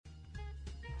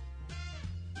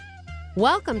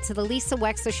Welcome to the Lisa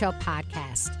Wexler Show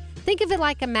podcast. Think of it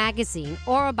like a magazine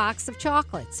or a box of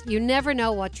chocolates. You never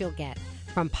know what you'll get.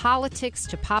 From politics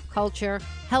to pop culture,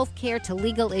 healthcare to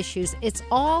legal issues, it's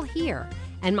all here.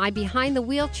 And my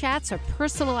behind-the-wheel chats are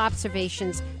personal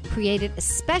observations created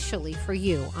especially for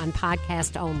you on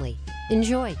podcast only.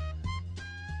 Enjoy.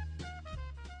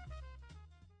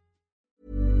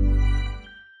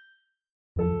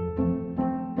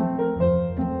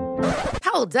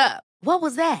 Hold up. What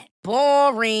was that?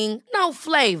 Boring. No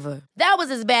flavor. That was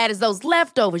as bad as those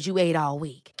leftovers you ate all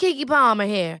week. Keke Palmer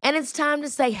here, and it's time to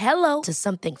say hello to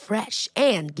something fresh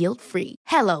and guilt-free.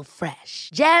 Hello Fresh.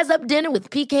 Jazz up dinner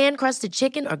with pecan-crusted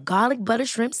chicken or garlic butter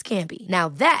shrimp scampi. Now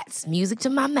that's music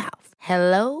to my mouth.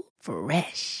 Hello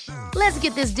Fresh. Let's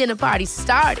get this dinner party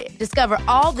started. Discover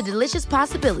all the delicious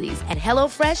possibilities at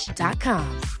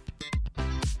hellofresh.com.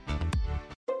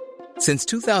 Since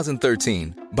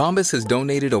 2013, Bombas has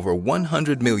donated over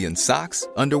 100 million socks,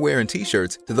 underwear, and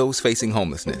T-shirts to those facing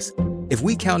homelessness. If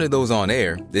we counted those on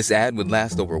air, this ad would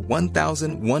last over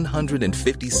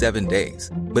 1,157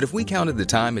 days. But if we counted the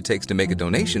time it takes to make a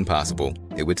donation possible,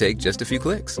 it would take just a few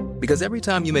clicks. Because every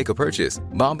time you make a purchase,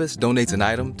 Bombas donates an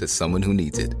item to someone who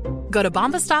needs it. Go to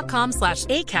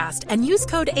bombas.com/ACAST and use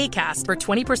code ACAST for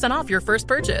 20% off your first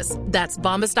purchase. That's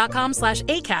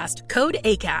bombas.com/ACAST, code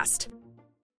ACAST.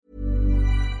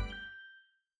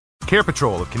 Care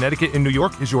Patrol of Connecticut and New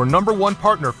York is your #1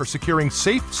 partner for securing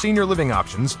safe senior living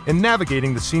options and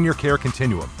navigating the senior care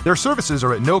continuum. Their services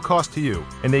are at no cost to you,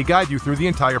 and they guide you through the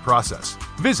entire process.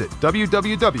 Visit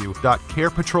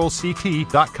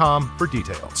www.carepatrolct.com for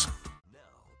details. Now,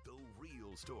 the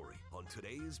real story on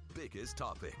today's biggest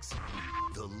topics.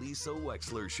 The Lisa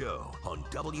Wexler Show on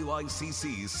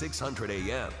WICC 600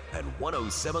 AM and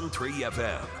 107.3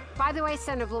 FM. By the way,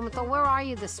 Senator Blumenthal, where are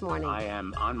you this morning? I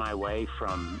am on my way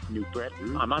from New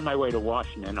Britain. I'm on my way to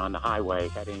Washington on the highway,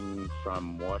 heading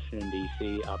from Washington,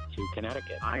 D.C. up to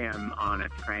Connecticut. I am on a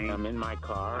train. I'm in my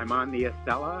car. I'm on the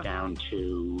Estella down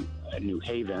to New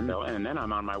Haven. And then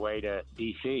I'm on my way to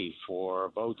D.C. for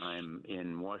votes. I'm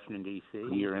in Washington, D.C.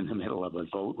 We're in the middle of a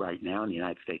vote right now in the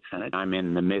United States Senate. I'm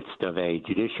in the midst of a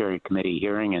Judiciary Committee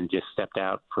hearing and just stepped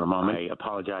out for a moment. I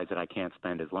apologize that I can't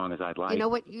spend as long as I'd like. You know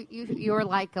what? You're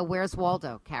like a Where's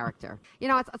Waldo character. You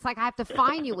know, it's like I have to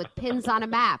find you with pins on a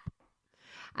map.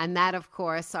 And that, of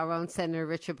course, our own Senator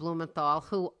Richard Blumenthal,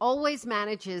 who always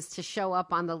manages to show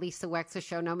up on the Lisa Wexler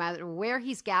Show, no matter where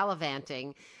he's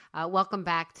gallivanting. Welcome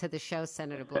back to the show,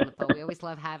 Senator Blumenthal. We always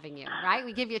love having you, right?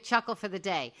 We give you a chuckle for the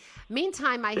day.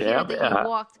 Meantime, I hear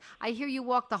you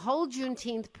walked the whole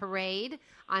Juneteenth parade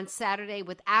on Saturday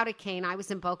without a cane. I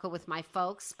was in Boca with my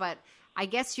folks, but I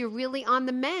guess you're really on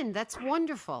the mend. That's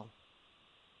wonderful.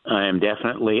 I am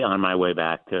definitely on my way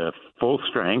back to full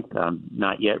strength. I'm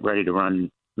not yet ready to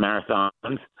run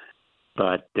marathons,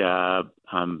 but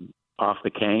I'm off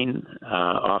the cane,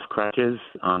 off crutches,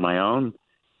 on my own,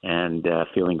 and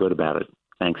feeling good about it.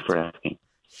 Thanks for asking.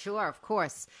 Sure, of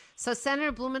course. So,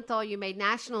 Senator Blumenthal, you made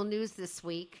national news this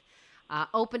week,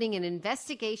 opening an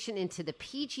investigation into the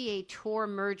PGA Tour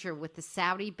merger with the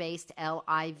Saudi-based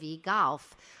LIV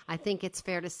Golf. I think it's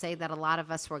fair to say that a lot of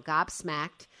us were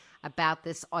gobsmacked about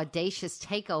this audacious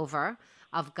takeover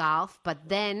of golf. But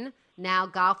then now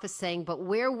golf is saying, but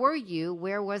where were you?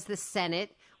 Where was the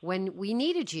Senate when we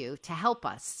needed you to help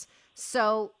us?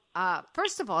 So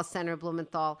first of all, Senator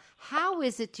Blumenthal, how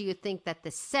is it, do you think, that the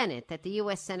Senate, that the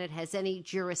U.S. Senate has any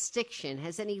jurisdiction,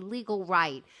 has any legal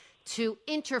right to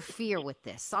interfere with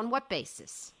this? On what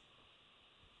basis?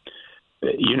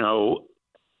 You know,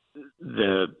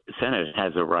 the Senate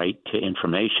has a right to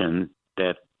information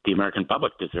that the American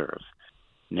public deserves,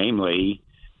 namely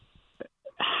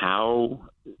how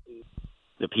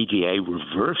the PGA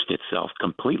reversed itself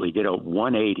completely, did a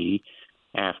 180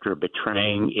 after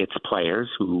betraying its players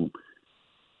who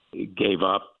gave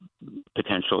up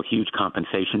potential huge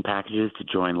compensation packages to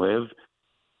join LIV,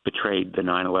 betrayed the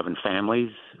 9/11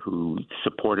 families who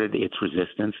supported its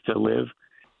resistance to LIV,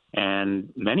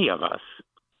 and many of us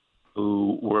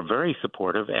who were very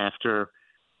supportive after,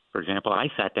 for example, I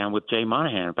sat down with Jay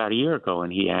Monahan about a year ago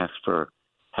and he asked for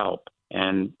help,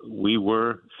 and we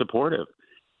were supportive.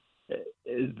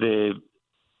 The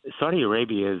Saudi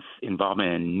Arabia's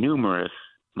involvement in numerous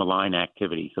malign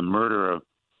activities, the murder of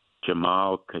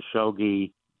Jamal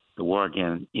Khashoggi, the war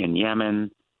in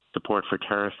Yemen, support for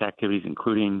terrorist activities,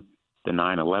 including the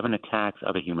 9/11 attacks,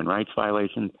 other human rights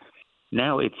violations.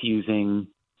 Now it's using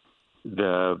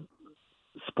the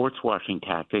sports washing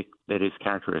tactic that is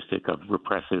characteristic of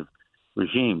repressive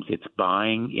regimes. It's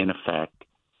buying, in effect,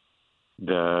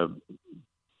 the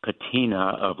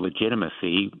patina of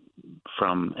legitimacy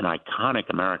from an iconic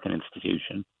American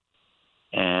institution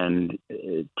and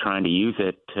trying to use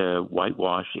it to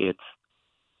whitewash its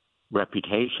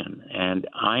reputation. And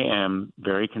I am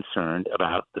very concerned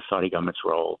about the Saudi government's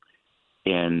role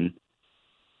in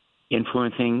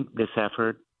influencing this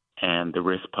effort and the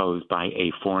risk posed by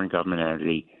a foreign government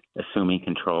entity assuming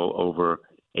control over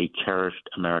a cherished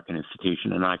American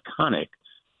institution, an iconic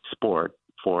sport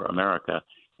for America.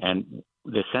 And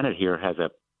the Senate here has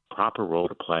a proper role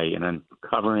to play in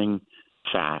uncovering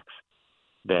facts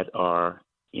that are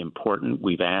important.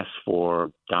 We've asked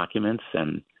for documents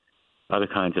and other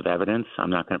kinds of evidence. I'm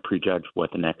not going to prejudge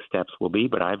what the next steps will be,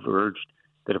 but I've urged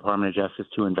the Department of Justice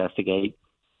to investigate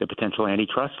the potential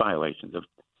antitrust violations of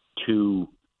two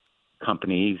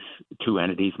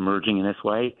entities merging in this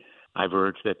way. I've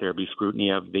urged that there be scrutiny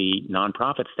of the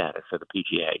nonprofit status of the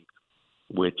PGA,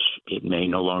 which it may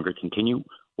no longer continue.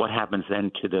 What happens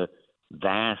then to the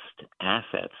vast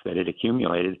assets that it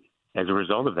accumulated as a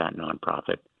result of that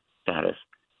nonprofit status?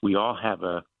 We all have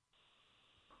a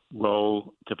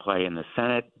role to play in the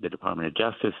Senate, the Department of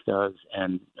Justice does,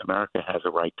 and America has a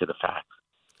right to the facts.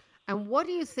 And what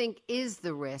do you think is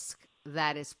the risk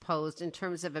that is posed in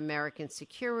terms of American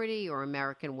security or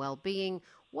American well-being?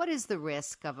 What is the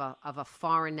risk of a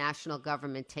foreign national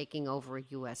government taking over a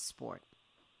U.S. sport?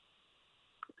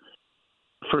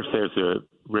 First, there's a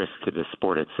risk to the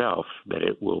sport itself that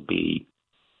it will be,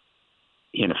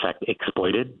 in effect,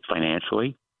 exploited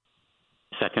financially.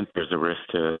 Second, there's a risk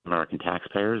to American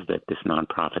taxpayers that this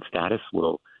nonprofit status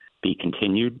will be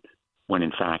continued when,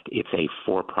 in fact, it's a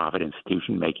for-profit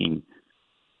institution making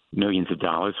millions of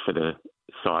dollars for the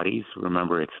Saudis.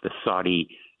 Remember, it's the Saudi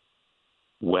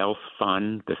Wealth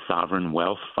Fund, the Sovereign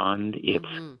Wealth Fund, its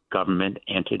government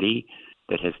entity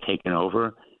that has taken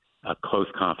over. A close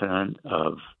confidant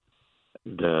of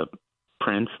the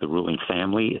prince, the ruling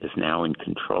family, is now in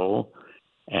control,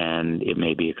 and it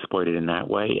may be exploited in that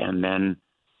way. And then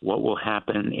what will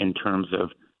happen in terms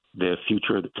of the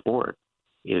future of the sport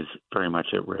is very much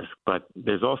at risk. But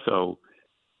there's also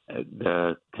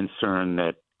the concern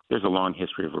that there's a long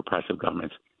history of repressive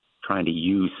governments trying to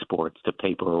use sports to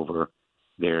paper over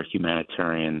their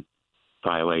humanitarian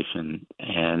violation.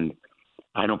 And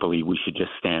I don't believe we should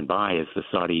just stand by as the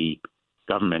Saudi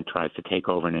government tries to take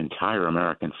over an entire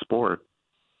American sport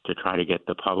to try to get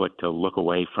the public to look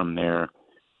away from their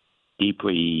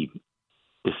deeply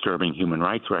disturbing human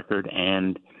rights record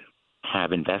and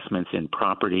have investments in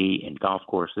property, in golf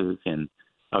courses, and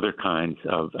other kinds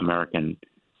of American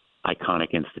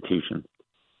iconic institutions.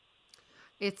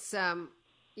 It's,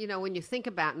 when you think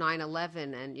about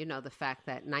 9/11 and, the fact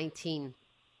that 19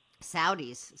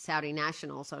 Saudi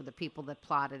nationals are the people that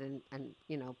plotted and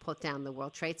put down the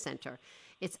World Trade Center,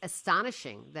 it's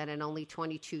astonishing that in only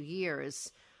 22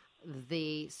 years,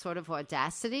 the sort of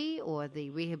audacity or the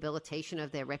rehabilitation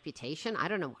of their reputation, I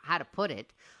don't know how to put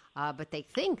it, but they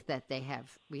think that they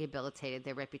have rehabilitated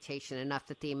their reputation enough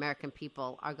that the American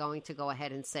people are going to go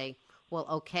ahead and say, well,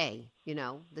 okay,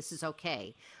 this is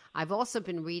okay. I've also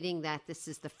been reading that this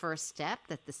is the first step,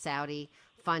 that the Saudi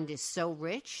fund is so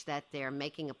rich that they're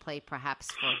making a play perhaps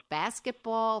for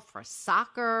basketball, for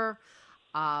soccer.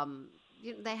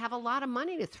 They have a lot of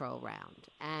money to throw around.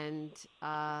 And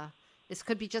this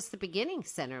could be just the beginning,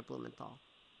 Senator Blumenthal.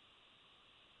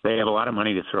 They have a lot of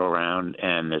money to throw around,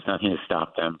 and there's nothing to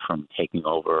stop them from taking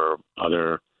over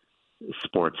other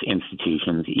sports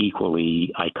institutions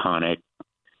equally iconic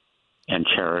and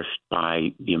cherished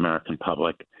by the American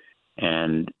public.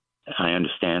 And I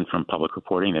understand from public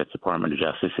reporting that the Department of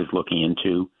Justice is looking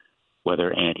into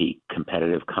whether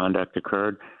anti-competitive conduct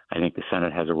occurred. I think the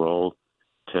Senate has a role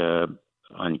to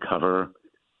uncover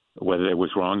whether there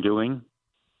was wrongdoing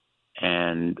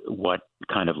and what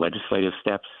kind of legislative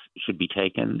steps should be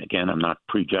taken. Again, I'm not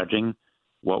prejudging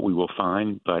what we will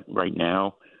find, but right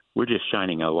now we're just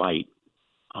shining a light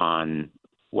on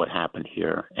what happened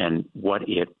here and what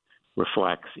it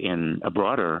reflects in a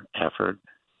broader effort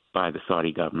by the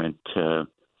Saudi government to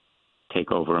take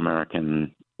over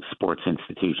American sports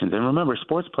institutions. And remember,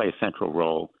 sports play a central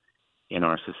role in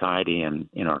our society and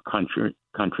in our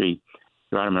country.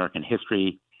 Throughout American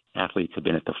history, athletes have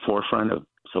been at the forefront of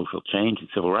social change and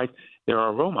civil rights. There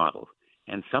are role models.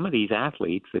 And some of these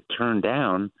athletes that turned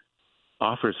down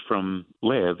offers from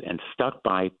LIV and stuck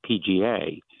by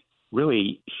PGA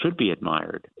really should be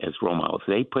admired as role models.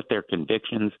 They put their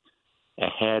convictions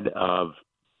ahead of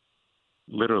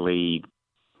literally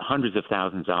hundreds of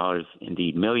thousands of dollars,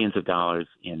 indeed millions of dollars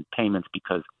in payments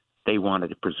because they wanted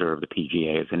to preserve the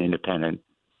PGA as an independent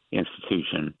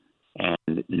institution.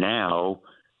 And now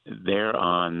they're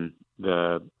on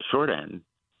the short end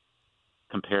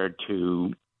compared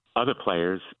to other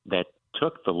players that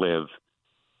took the LIV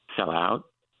sellout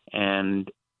and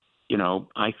And, you know,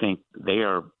 I think they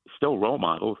are still role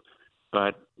models,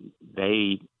 but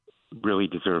they really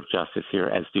deserve justice here,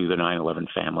 as do the 9/11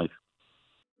 families.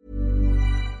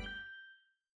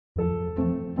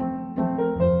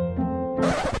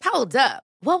 Hold up.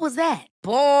 What was that?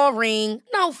 Boring.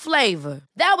 No flavor.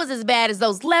 That was as bad as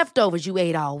those leftovers you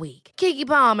ate all week. Keke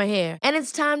Palmer here, and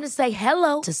it's time to say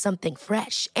hello to something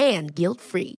fresh and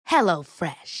guilt-free. Hello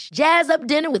Fresh. Jazz up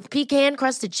dinner with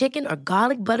pecan-crusted chicken or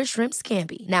garlic butter shrimp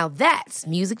scampi. Now that's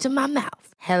music to my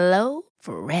mouth. Hello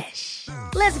Fresh.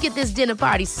 Let's get this dinner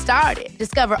party started.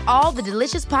 Discover all the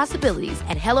delicious possibilities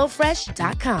at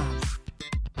hellofresh.com.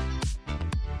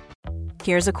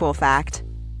 Here's a cool fact.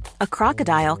 A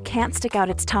crocodile can't stick out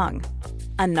its tongue.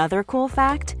 Another cool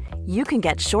fact, you can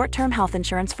get short-term health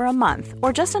insurance for a month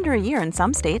or just under a year in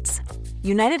some states.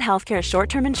 United Healthcare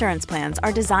short-term insurance plans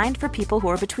are designed for people who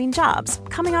are between jobs,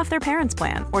 coming off their parents'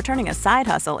 plan, or turning a side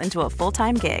hustle into a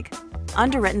full-time gig.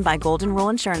 Underwritten by Golden Rule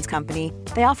Insurance Company,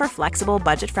 they offer flexible,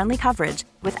 budget-friendly coverage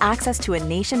with access to a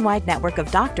nationwide network of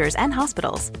doctors and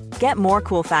hospitals. Get more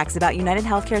cool facts about United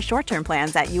Healthcare short-term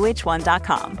plans at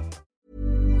uh1.com.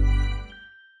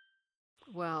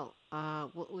 Well,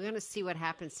 we're going to see what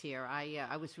happens here.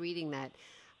 I was reading that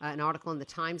an article in the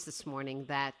Times this morning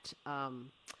that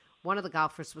one of the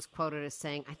golfers was quoted as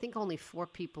saying, I think only 4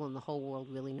 people in the whole world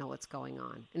really know what's going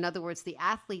on. In other words, the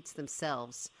athletes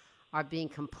themselves are being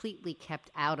completely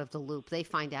kept out of the loop. They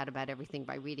find out about everything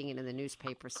by reading it in the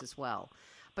newspapers as well.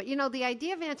 But, you know, the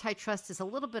idea of antitrust is a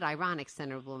little bit ironic,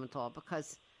 Senator Blumenthal,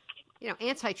 because, you know,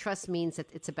 antitrust means that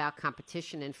it's about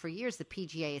competition. And for years, the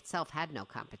PGA itself had no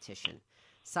competition.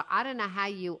 So I don't know how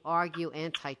you argue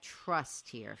antitrust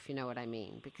here, if you know what I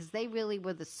mean, because they really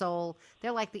were the sole.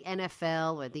 They're like the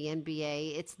NFL or the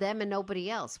NBA. It's them and nobody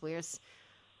else. Where's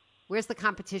the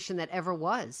competition that ever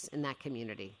was in that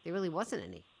community? There really wasn't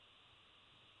any.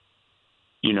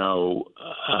 You know,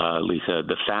 Lisa,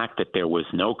 the fact that there was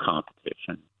no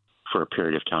competition for a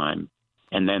period of time,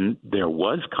 and then there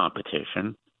was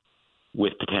competition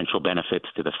with potential benefits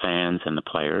to the fans and the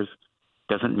players,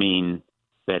 doesn't mean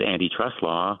that antitrust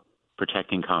law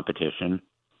protecting competition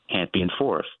can't be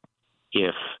enforced.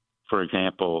 If, for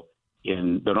example,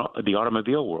 in the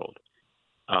automobile world,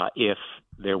 if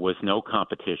there was no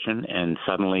competition and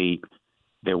suddenly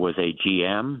there was a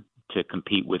GM to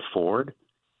compete with Ford,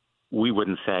 we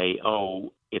wouldn't say,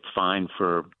 oh, it's fine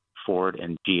for Ford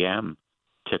and GM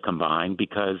to combine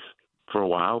because for a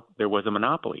while there was a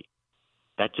monopoly.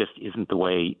 That just isn't the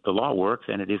way the law works,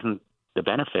 and it isn't the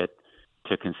benefit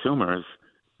to consumers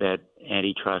that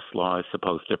antitrust law is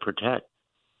supposed to protect.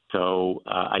 So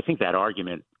I think that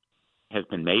argument has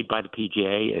been made by the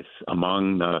PGA. It's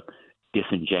among the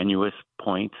disingenuous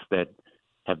points that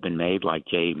have been made, like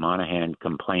Jay Monahan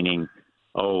complaining,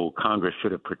 oh, Congress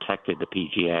should have protected the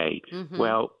PGA. Mm-hmm.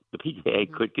 Well, the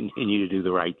PGA could continue to do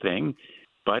the right thing,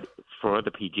 but for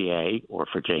the PGA or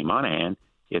for Jay Monahan,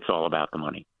 it's all about the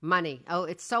money. Money. Oh,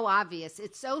 it's so obvious.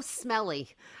 It's so smelly,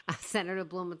 Senator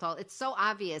Blumenthal. It's so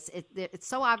obvious. It's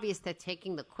so obvious they're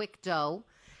taking the quick dough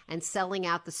and selling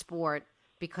out the sport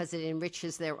because it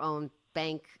enriches their own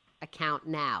bank account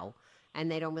now,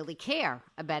 and they don't really care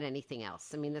about anything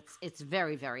else. I mean, it's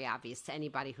very, very obvious to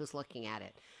anybody who's looking at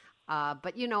it.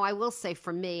 But, you know, I will say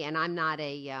for me, and I'm not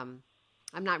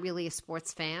really a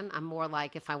sports fan. I'm more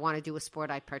like if I want to do a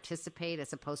sport, I participate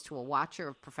as opposed to a watcher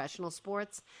of professional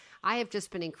sports. I have just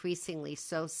been increasingly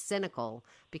so cynical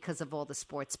because of all the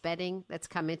sports betting that's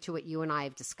come into it. You and I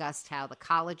have discussed how the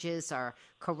colleges are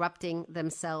corrupting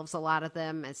themselves, a lot of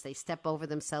them, as they step over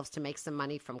themselves to make some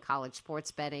money from college sports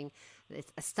betting.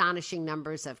 It's astonishing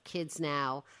numbers of kids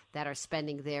now that are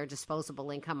spending their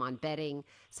disposable income on betting.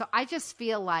 So I just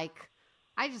feel like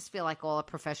all of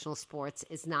professional sports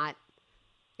is not,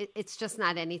 it's just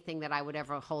not anything that I would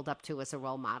ever hold up to as a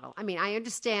role model. I mean, I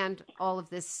understand all of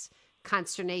this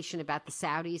consternation about the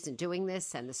Saudis and doing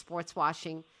this and the sports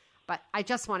washing, but I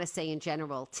just want to say in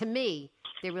general, to me,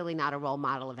 they're really not a role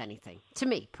model of anything. To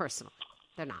me, personally,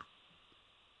 they're not.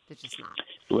 They're just not.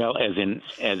 Well, as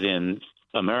in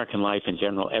American life in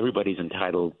general, everybody's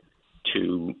entitled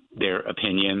to their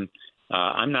opinion.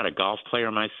 I'm not a golf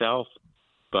player myself,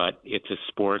 but it's a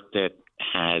sport that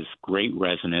has great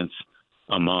resonance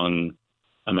among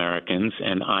Americans,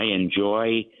 and I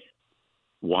enjoy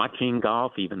watching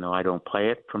golf, even though I don't play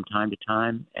it from time to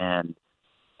time. And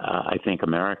I think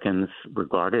Americans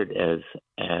regard it as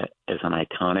an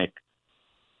iconic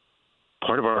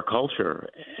part of our culture.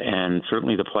 And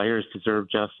certainly the players deserve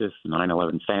justice. The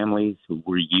 9/11 families who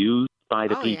were used by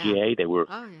the PGA, yeah. They were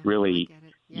really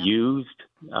used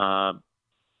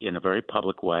in a very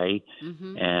public way.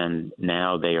 Mm-hmm. And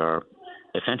now they are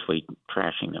essentially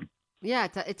trashing them. Yeah,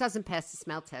 it doesn't pass the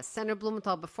smell test. Senator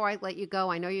Blumenthal, before I let you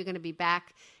go, I know you're going to be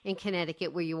back in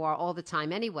Connecticut where you are all the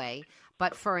time anyway,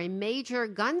 but for a major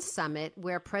gun summit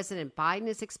where President Biden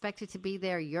is expected to be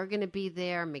there, you're going to be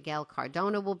there, Miguel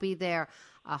Cardona will be there,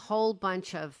 a whole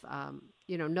bunch of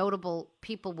notable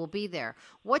people will be there.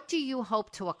 What do you hope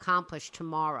to accomplish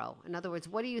tomorrow? In other words,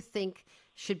 what do you think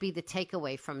should be the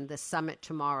takeaway from the summit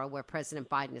tomorrow where President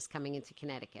Biden is coming into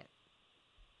Connecticut?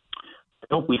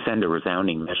 I hope we send a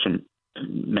resounding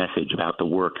message about the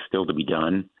work still to be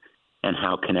done and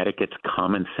how Connecticut's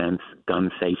common sense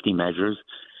gun safety measures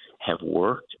have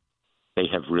worked. They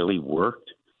have really worked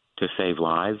to save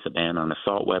lives. A ban on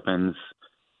assault weapons,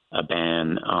 a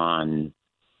ban on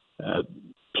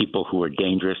people who are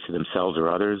dangerous to themselves or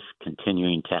others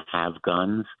continuing to have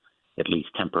guns, at least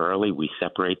temporarily. We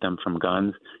separate them from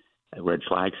guns. Red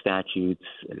flag statutes.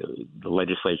 The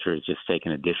legislature has just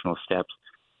taken additional steps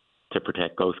to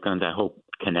protect ghost guns. I hope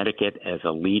Connecticut, as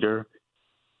a leader,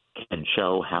 can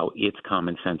show how its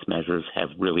common sense measures have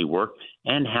really worked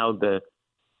and how the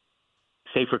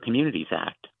Safer Communities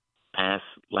Act, passed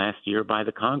last year by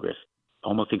the Congress,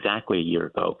 almost exactly a year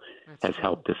ago, has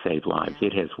helped to save lives. Yeah.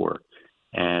 It has worked.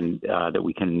 And that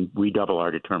we can redouble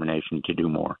our determination to do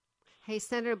more. Hey,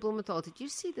 Senator Blumenthal, did you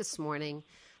see this morning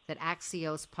that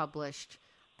Axios published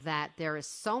that there is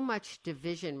so much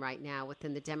division right now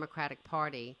within the Democratic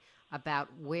Party about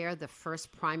where the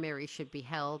first primary should be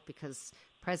held, because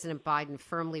President Biden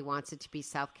firmly wants it to be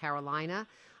South Carolina,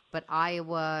 but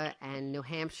Iowa and New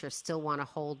Hampshire still want to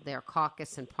hold their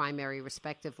caucus and primary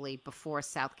respectively before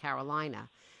South Carolina?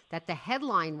 That the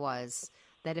headline was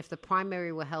that if the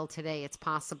primary were held today, it's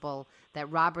possible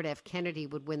that Robert F. Kennedy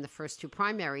would win the first two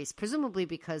primaries, presumably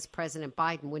because President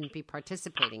Biden wouldn't be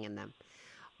participating in them.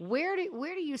 Where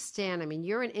do you stand? I mean,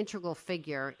 you're an integral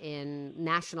figure in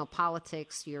national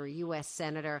politics. You're a U.S.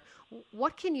 senator.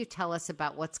 What can you tell us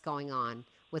about what's going on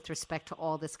with respect to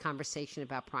all this conversation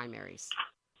about primaries?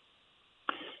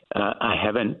 I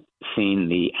haven't seen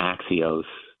the Axios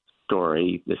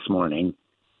story this morning.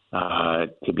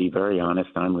 To be very honest,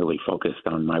 I'm really focused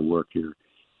on my work here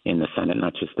in the Senate,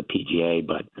 not just the PGA,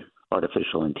 but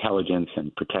artificial intelligence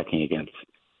and protecting against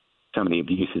some of the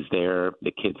abuses there,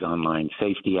 the Kids Online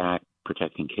Safety Act,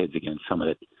 protecting kids against some of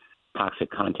the toxic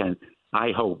content.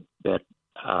 I hope that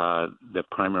the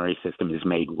primary system is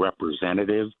made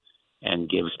representative and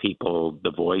gives people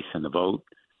the voice and the vote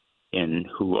in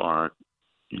who our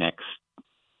next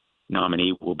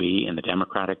nominee will be in the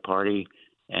Democratic Party.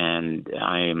 And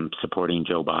I am supporting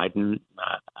Joe Biden.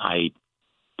 I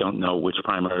don't know which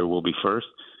primary will be first,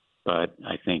 but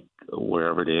I think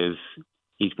wherever it is,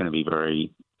 he's going to be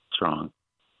very strong.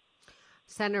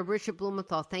 Senator Richard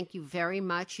Blumenthal, thank you very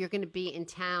much. You're going to be in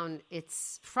town.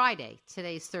 It's Friday.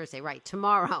 Today's Thursday, right?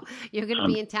 Tomorrow. You're going to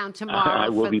be in town tomorrow I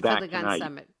will be back for the Gun tonight.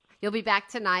 Summit. You'll be back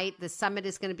tonight. The summit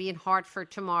is going to be in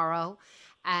Hartford tomorrow.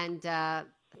 And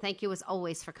thank you, as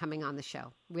always, for coming on the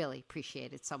show. Really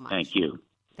appreciate it so much. Thank you.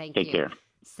 Thank you. Take care.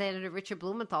 Senator Richard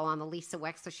Blumenthal on the Lisa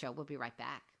Wexler Show. We'll be right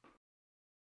back.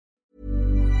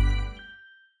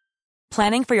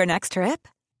 Planning for your next trip?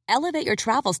 Elevate your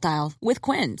travel style with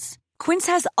Quince. Quince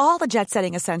has all the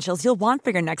jet-setting essentials you'll want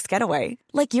for your next getaway,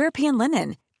 like European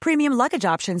linen, premium luggage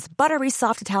options, buttery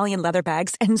soft Italian leather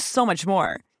bags, and so much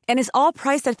more. And is all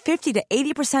priced at 50 to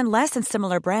 80% less than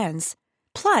similar brands.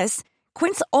 Plus,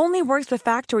 Quince only works with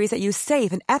factories that use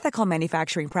safe and ethical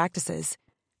manufacturing practices.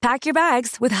 Pack your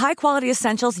bags with high-quality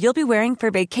essentials you'll be wearing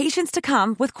for vacations to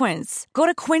come with Quince. Go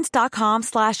to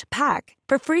quince.com/pack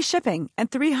for free shipping and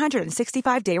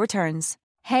 365-day returns.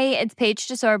 Hey, it's Paige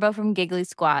DeSorbo from Giggly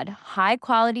Squad. High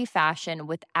quality fashion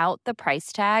without the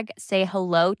price tag. Say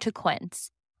hello to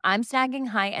Quince. I'm snagging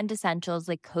high-end essentials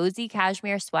like cozy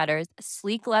cashmere sweaters,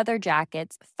 sleek leather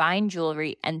jackets, fine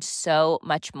jewelry, and so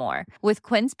much more. With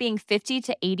Quince being 50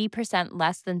 to 80%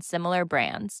 less than similar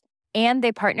brands. And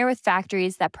they partner with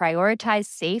factories that prioritize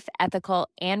safe, ethical,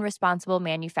 and responsible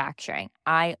manufacturing.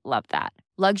 I love that.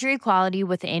 Luxury quality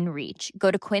within reach.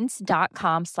 Go to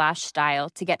quince.com/style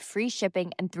to get free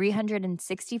shipping and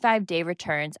 365-day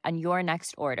returns on your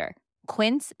next order.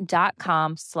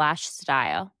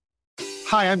 Quince.com/style.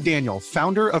 Hi, I'm Daniel,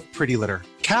 founder of Pretty Litter.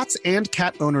 Cats and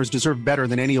cat owners deserve better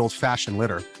than any old-fashioned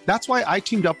litter. That's why I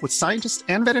teamed up with scientists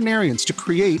and veterinarians to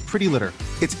create Pretty Litter.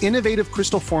 Its innovative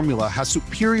crystal formula has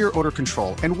superior odor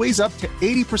control and weighs up to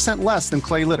 80% less than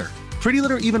clay litter. Pretty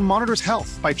Litter even monitors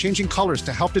health by changing colors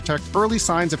to help detect early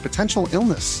signs of potential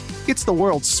illness. It's the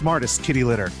world's smartest kitty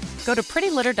litter. Go to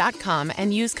prettylitter.com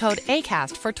and use code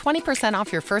ACAST for 20%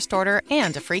 off your first order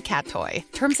and a free cat toy.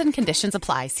 Terms and conditions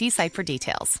apply. See site for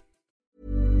details.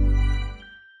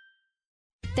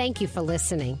 Thank you for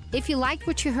listening. If you liked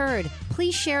what you heard,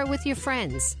 please share it with your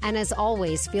friends. And as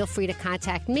always, feel free to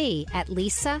contact me at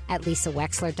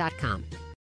lisa@lisawexler.com.